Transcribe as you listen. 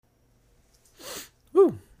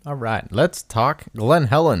All right, let's talk Glen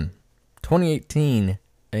Helen. 2018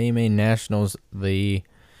 AMA Nationals, the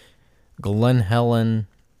Glen Helen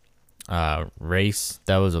race.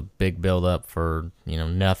 That was a big build up for,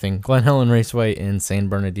 nothing. Glen Helen Raceway in San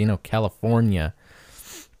Bernadino, California.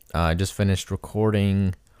 I just finished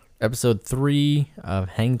recording episode 3 of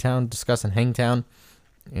Hangtown, discussing Hangtown.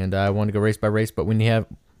 And I want to go race by race, but we have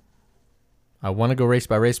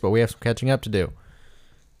some catching up to do.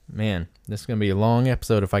 Man, this is going to be a long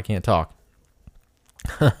episode if I can't talk.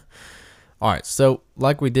 All right, so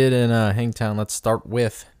like we did in Hangtown, let's start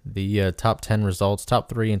with the top 10 results, top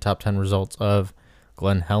 3 and top 10 results of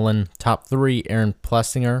Glen Helen. Top 3, Aaron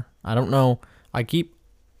Plessinger. I don't know.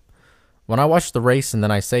 When I watch the race and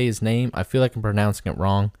then I say his name, I feel like I'm pronouncing it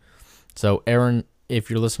wrong. So, Aaron, if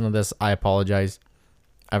you're listening to this, I apologize.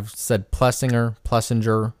 I've said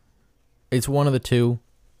Plessinger. It's one of the two.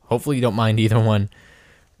 Hopefully you don't mind either one.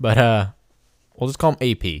 But we'll just call him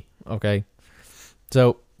AP, okay?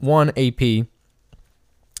 So, 1 AP,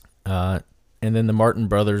 and then the Martin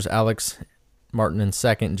brothers, Alex Martin in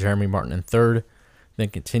 2nd, Jeremy Martin in 3rd. Then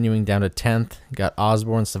continuing down to 10th, got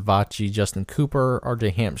Osborne, Savachi, Justin Cooper,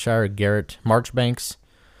 RJ Hampshire, Garrett Marchbanks,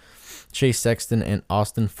 Chase Sexton, and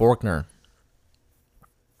Austin Faulkner.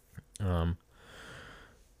 AP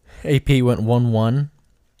went 1-1,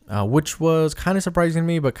 which was kind of surprising to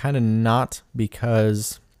me, but kind of not,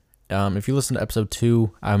 because if you listen to episode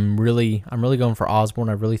 2, I'm really going for Osborne.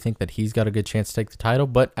 I really think that he's got a good chance to take the title.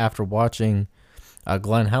 But after watching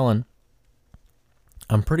Glen Helen,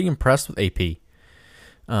 I'm pretty impressed with AP.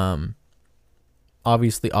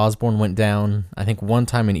 Obviously, Osborne went down, I think, one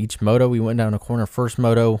time in each moto. He went down a corner first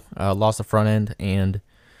moto, lost the front end, and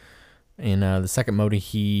in the second moto,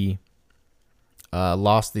 he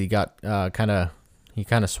lost. He kind of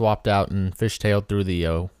swapped out and fishtailed through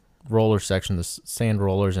the roller section, the sand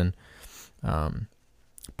rollers, and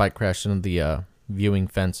bike crashed into the viewing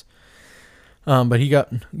fence. But he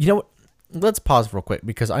got, what? Let's pause real quick,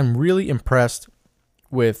 because I'm really impressed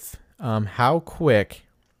with how quick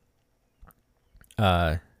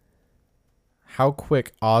Osborne.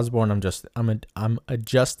 I'm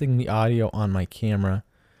adjusting the audio on my camera,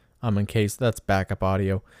 in case that's backup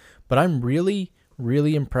audio. But I'm really,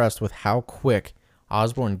 really impressed with how quick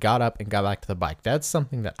Osborne got up and got back to the bike. That's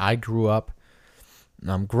something that I grew up.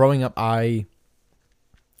 Growing up, I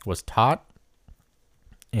was taught,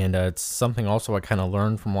 and it's something also I kind of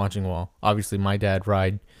learned from watching, obviously my dad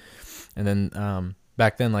ride. And then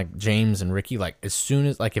back then, like James and Ricky, like as soon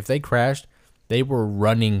as, like if they crashed, they were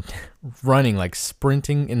running, like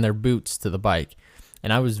sprinting in their boots to the bike.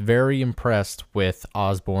 And I was very impressed with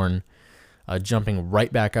Osborne jumping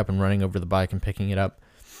right back up and running over the bike and picking it up.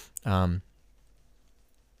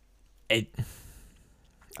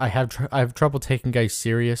 I have trouble taking guys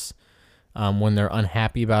serious when they're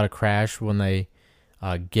unhappy about a crash, when they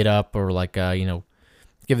get up or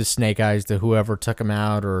give the snake eyes to whoever took them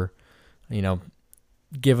out, or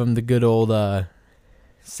give them the good old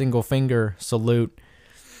single finger salute.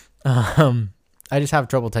 I just have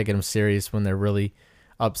trouble taking them serious when they're really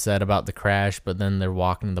upset about the crash, but then they're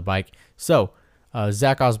walking the bike. So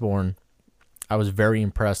Zach Osborne, I was very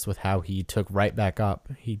impressed with how he took right back up.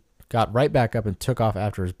 He got right back up and took off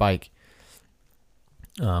after his bike.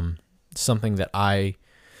 Something that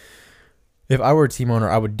if I were a team owner,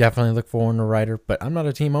 I would definitely look for in a rider, but I'm not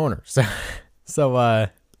a team owner. So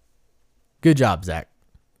good job, Zach.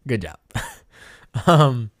 Good job.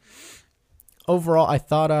 Overall, I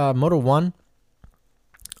thought Moto 1,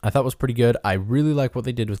 I thought was pretty good. I really like what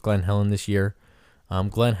they did with Glen Helen this year.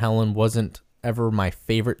 Glen Helen wasn't ever my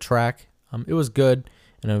favorite track. It was good,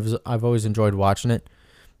 and I've always enjoyed watching it,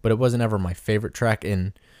 but it wasn't ever my favorite track.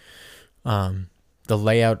 In the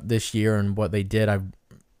layout this year and what they did, I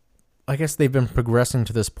guess they've been progressing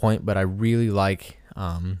to this point, but I really like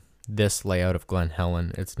this layout of Glen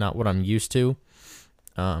Helen. It's not what I'm used to.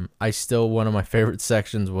 One of my favorite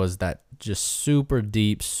sections was that just super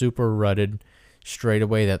deep, super rutted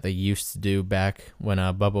straightaway that they used to do back when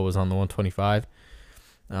Bubba was on the 125.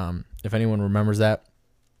 If anyone remembers that,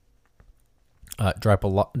 drop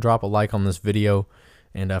a like on this video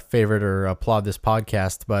and favorite or applaud this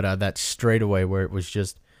podcast. But that straightaway where it was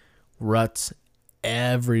just ruts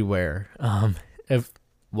everywhere. If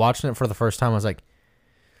watching it for the first time, I was like,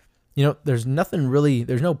 there's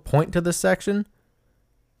no point to this section,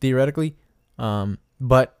 theoretically,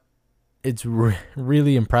 but it's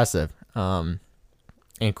really impressive and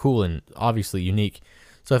cool and obviously unique.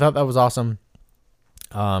 So I thought that was awesome.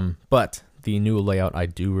 But the new layout I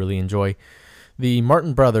do really enjoy. The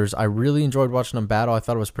Martin brothers, I really enjoyed watching them battle. I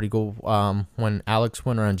thought it was pretty cool when Alex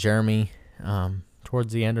went around Jeremy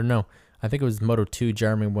towards the end. Or no, I think it was Moto 2.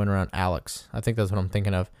 Jeremy went around Alex. I think that's what I'm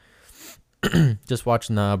thinking of. Just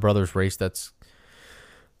watching the brothers race, that's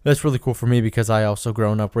really cool for me because I also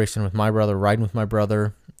grown up racing with my brother, riding with my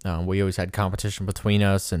brother. We always had competition between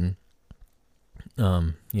us, and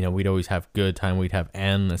we'd always have good time. We'd have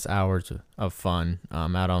endless hours of fun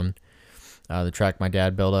out on the track my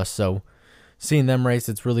dad built us. So seeing them race,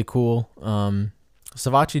 it's really cool.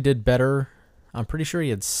 Savacci did better. I'm pretty sure he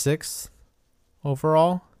had 6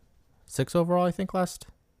 overall. 6 overall, I think, last.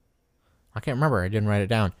 I can't remember. I didn't write it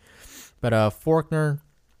down. But Faulkner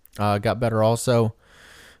got better also.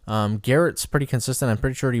 Garrett's pretty consistent. I'm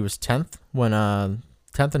pretty sure he was 10th when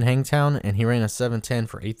 10th in Hangtown, and he ran a 7:10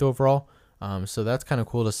 for 8th overall. So that's kind of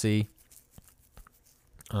cool to see.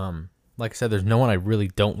 Like I said, there's no one I really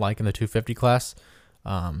don't like in the 250 class.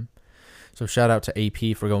 So shout out to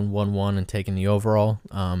AP for going 1-1 and taking the overall.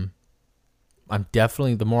 I'm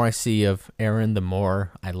definitely, the more I see of Aaron, the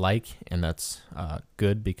more I like, and that's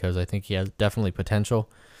good because I think he has definitely potential.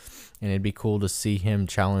 And it'd be cool to see him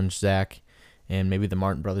challenge Zach, and maybe the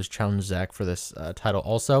Martin brothers challenge Zach for this title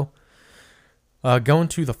also. Going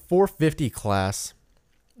to the 450 class,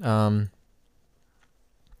 I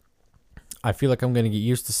feel like I'm going to get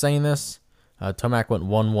used to saying this. Tomac went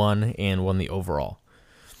 1-1 and won the overall.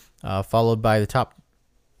 Followed by the top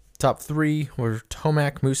 3 were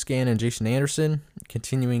Tomac, Muscan, and Jason Anderson.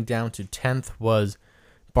 Continuing down to 10th was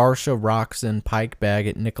Barsha, Roxon, Pike,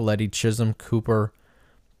 Baggett, Nicoletti, Chisholm, Cooper,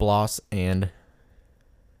 Bloss, and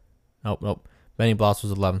nope. Benny Bloss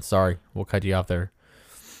was 11th. Sorry, we'll cut you off there.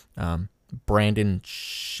 Brandon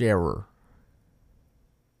Scherer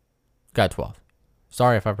got 12th.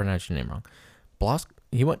 Sorry if I pronounced your name wrong. Bloss,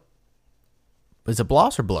 he went. Is it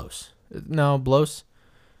Bloss or Bloss? No, Bloss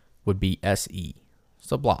would be SE.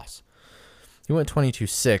 So Bloss. He went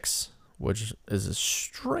 22.6, which is a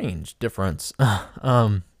strange difference.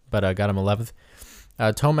 But I got him 11th.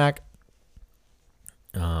 Tomac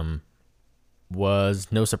was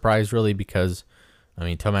no surprise really because,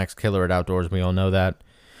 Tomac's killer at outdoors. We all know that.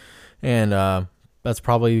 And that's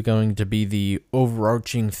probably going to be the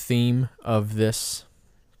overarching theme of this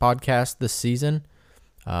podcast this season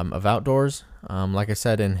of outdoors. Like I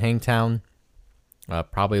said, in Hangtown,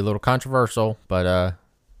 probably a little controversial, but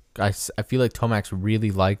I feel like Tomac's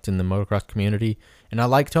really liked in the motocross community. And I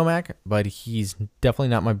like Tomac, but he's definitely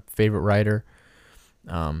not my favorite rider.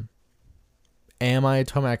 Am I a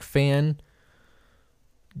Tomac fan?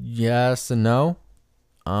 Yes and no.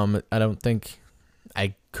 I don't think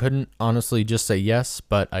I couldn't honestly just say yes,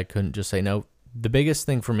 but I couldn't just say no. The biggest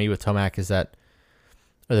thing for me with Tomac is that,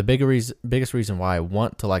 or the biggest reason why I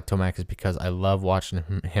want to like Tomac is because I love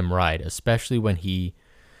watching him ride, especially when he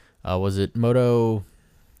obviously Moto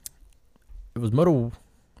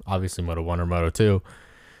 1 or Moto 2,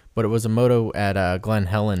 but it was a Moto at Glen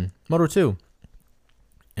Helen, Moto 2.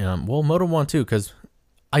 Moto 1 too, because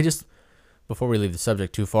before we leave the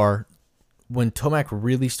subject too far, when Tomac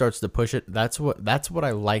really starts to push it, that's what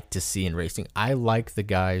I like to see in racing. I like the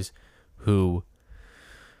guys who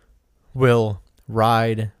will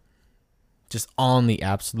ride just on the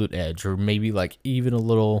absolute edge, or maybe like even a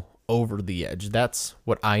little over the edge. That's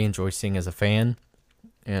what I enjoy seeing as a fan,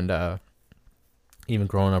 and even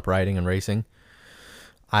growing up riding and racing,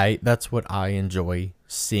 that's what I enjoy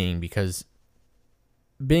seeing, because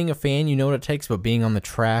being a fan, you know what it takes, but being on the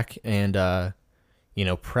track and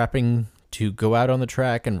prepping to go out on the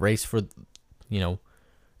track and race for,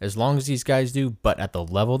 as long as these guys do, but at the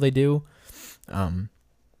level they do,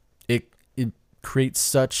 it creates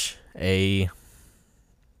such a,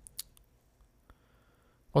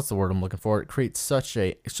 what's the word I'm looking for? It creates such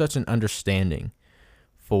an understanding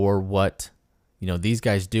for what, these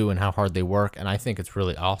guys do and how hard they work. And I think it's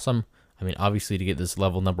really awesome. Obviously to get this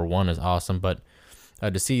level number 1 is awesome, but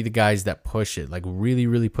to see the guys that push it, like really,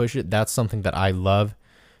 really push it, that's something that I love.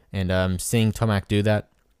 And seeing Tomac do that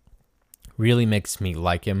really makes me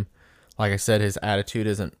like him. Like I said, his attitude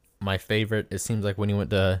isn't my favorite. It seems like when he went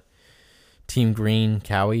to Team Green,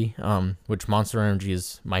 Cowie, which Monster Energy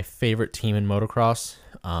is my favorite team in motocross.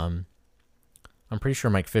 I'm pretty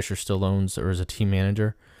sure Mike Fisher still owns or is a team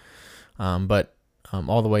manager. But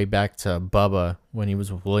all the way back to Bubba when he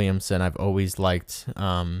was with Williamson, I've always liked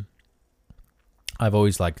both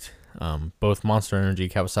Monster Energy,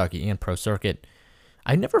 Kawasaki, and Pro Circuit.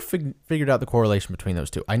 I never figured out the correlation between those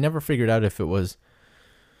two. I never figured out if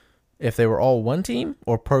they were all one team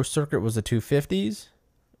or Pro Circuit was the 250s.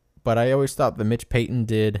 But I always thought that Mitch Payton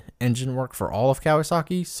did engine work for all of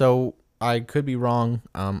Kawasaki, so I could be wrong.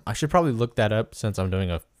 I should probably look that up since I'm doing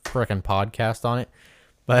a frickin' podcast on it.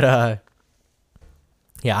 But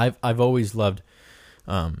yeah, I've always loved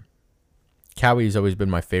Cowie's always been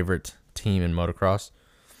my favorite team in motocross,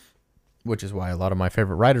 which is why a lot of my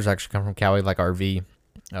favorite riders actually come from Cali, like RV,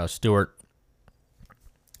 Stewart.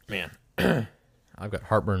 Man, I've got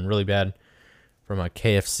heartburn really bad from a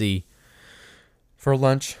KFC for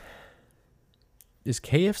lunch. Is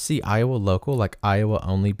KFC Iowa local, like Iowa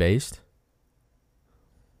only based?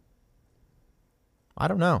 I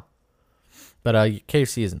don't know. But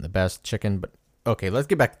KFC isn't the best chicken. But okay, let's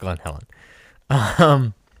get back to Glen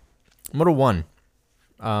Helen. Moto 1.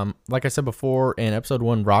 Like I said before in episode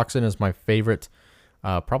 1, Roxon is my favorite,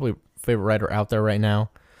 probably favorite rider out there right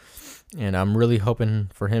now. And I'm really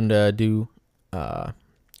hoping for him to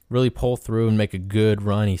really pull through and make a good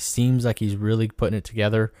run. He seems like he's really putting it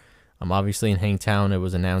together. Obviously in Hangtown, it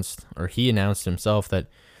was announced, or he announced himself, that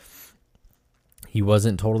he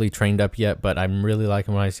wasn't totally trained up yet, but I'm really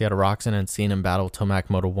liking what I see out of Roxon, and seeing him battle Tomac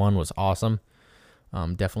Moto 1 was awesome.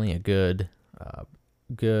 Definitely a good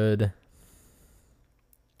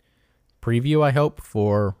preview, I hope,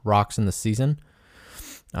 for Roxon this season.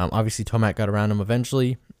 Obviously, Tomac got around him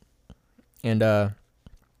eventually. And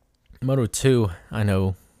Moto 2, I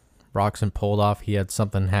know Roxon pulled off. He had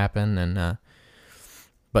something happen, and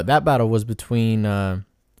but that battle was between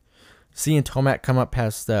seeing Tomac come up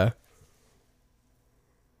past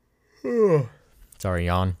sorry,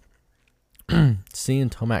 yawn. Seeing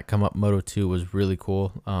Tomac come up Moto 2 was really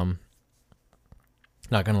cool.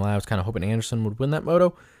 Not gonna lie, I was kind of hoping Anderson would win that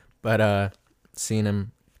moto, but seeing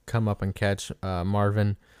him come up and catch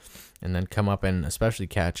Marvin, and then come up and especially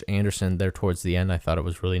catch Anderson there towards the end, I thought it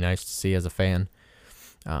was really nice to see as a fan.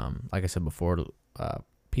 Like I said before,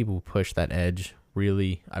 people who push that edge, I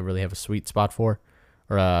really have a sweet spot for,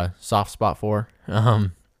 or a soft spot for.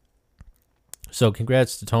 So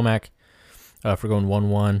congrats to Tomac for going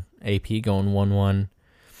 1-1, AP going 1-1,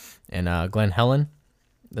 and Glen Helen.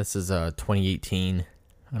 This is 2018.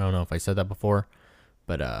 I don't know if I said that before,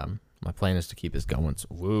 but my plan is to keep this going. So,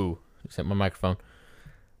 woo, except my microphone.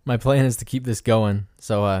 My plan is to keep this going,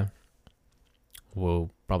 so we'll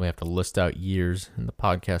probably have to list out years in the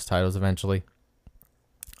podcast titles eventually.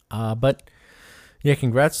 But yeah,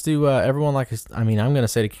 congrats to everyone. I'm going to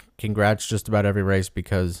say congrats just about every race,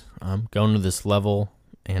 because going to this level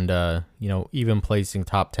and even placing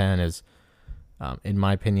top 10 is, in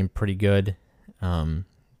my opinion, pretty good.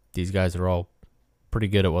 These guys are all pretty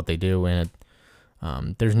good at what they do, and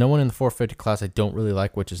there's no one in the 450 class I don't really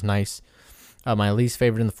like, which is nice. My least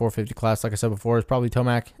favorite in the 450 class, like I said before, is probably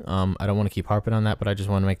Tomac. I don't want to keep harping on that, but I just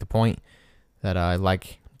want to make the point that I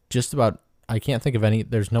like just about. I can't think of any.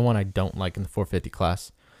 There's no one I don't like in the 450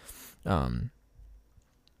 class. But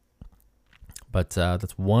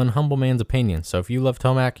that's one humble man's opinion. So if you love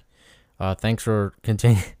Tomac, thanks for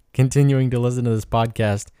continuing to listen to this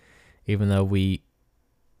podcast, even though we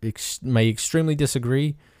may extremely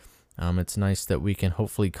disagree. It's nice that we can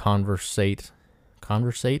hopefully conversate.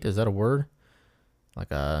 Conversate? Is that a word?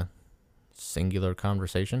 Like a singular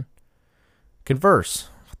conversation? Converse.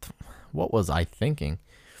 What was I thinking?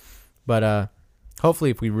 But hopefully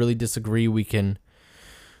if we really disagree, we can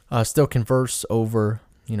still converse over,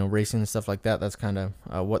 racing and stuff like that. That's kind of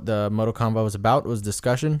what the Moto Convo was about, was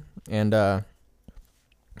discussion. And I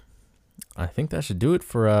think that should do it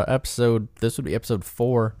for episode. This would be episode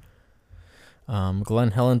 4.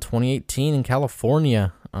 Glen Helen 2018 in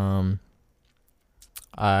California.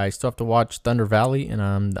 I still have to watch Thunder Valley, and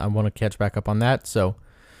I want to catch back up on that. So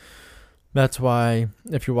that's why,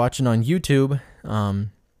 if you're watching on YouTube,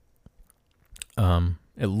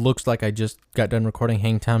 it looks like I just got done recording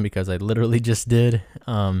Hangtown, because I literally just did.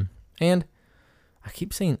 And I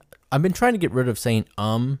keep saying, I've been trying to get rid of saying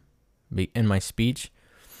in my speech,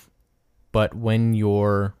 but I'm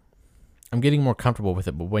getting more comfortable with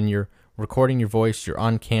it. But when you're recording your voice, you're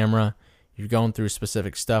on camera, you're going through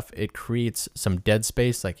specific stuff, it creates some dead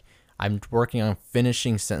space. Like, I'm working on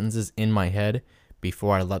finishing sentences in my head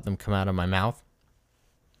before I let them come out of my mouth.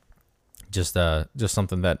 Just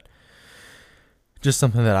something that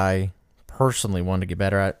I personally want to get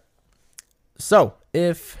better at. So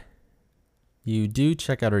if you do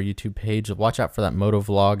check out our YouTube page, watch out for that moto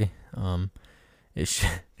vlog.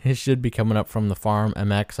 It should be coming up from the farm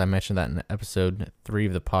MX. I mentioned that in episode 3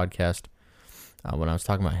 of the podcast when I was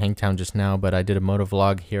talking about Hangtown just now, but I did a moto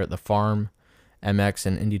vlog here at the farm MX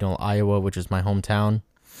in Indianola, Iowa, which is my hometown.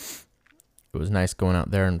 It was nice going out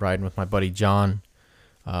there and riding with my buddy John.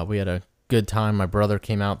 We had a good time. My brother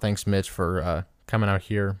came out. Thanks, Mitch, for going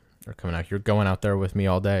out there with me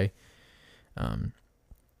all day. And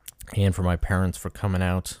for my parents for coming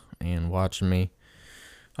out and watching me.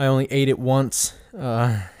 I only ate it once.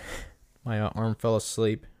 My arm fell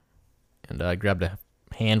asleep, and I grabbed a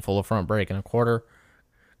handful of front brake and a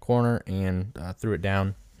corner and threw it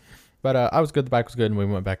down. But I was good. The bike was good, and we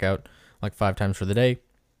went back out like 5 times for the day.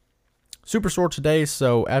 Super sore today,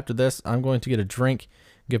 so after this, I'm going to get a drink,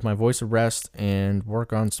 give my voice a rest, and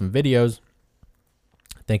work on some videos.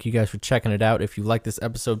 Thank you guys for checking it out. If you like this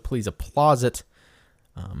episode, please applause it.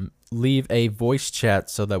 Leave a voice chat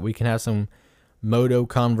so that we can have some moto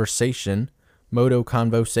conversation,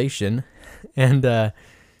 and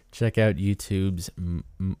check out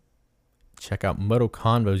Moto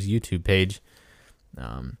Convo's YouTube page.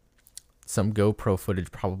 Some GoPro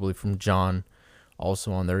footage probably from John,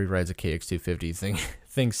 also on there. He rides a KX250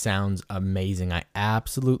 thing sounds amazing. I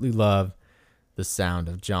absolutely love the sound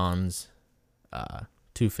of John's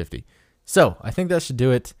 250. So I think that should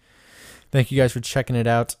do it. Thank you guys for checking it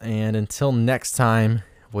out, and until next time,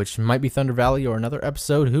 which might be Thunder Valley or another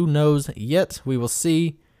episode, who knows yet, we will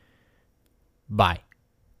see. Bye.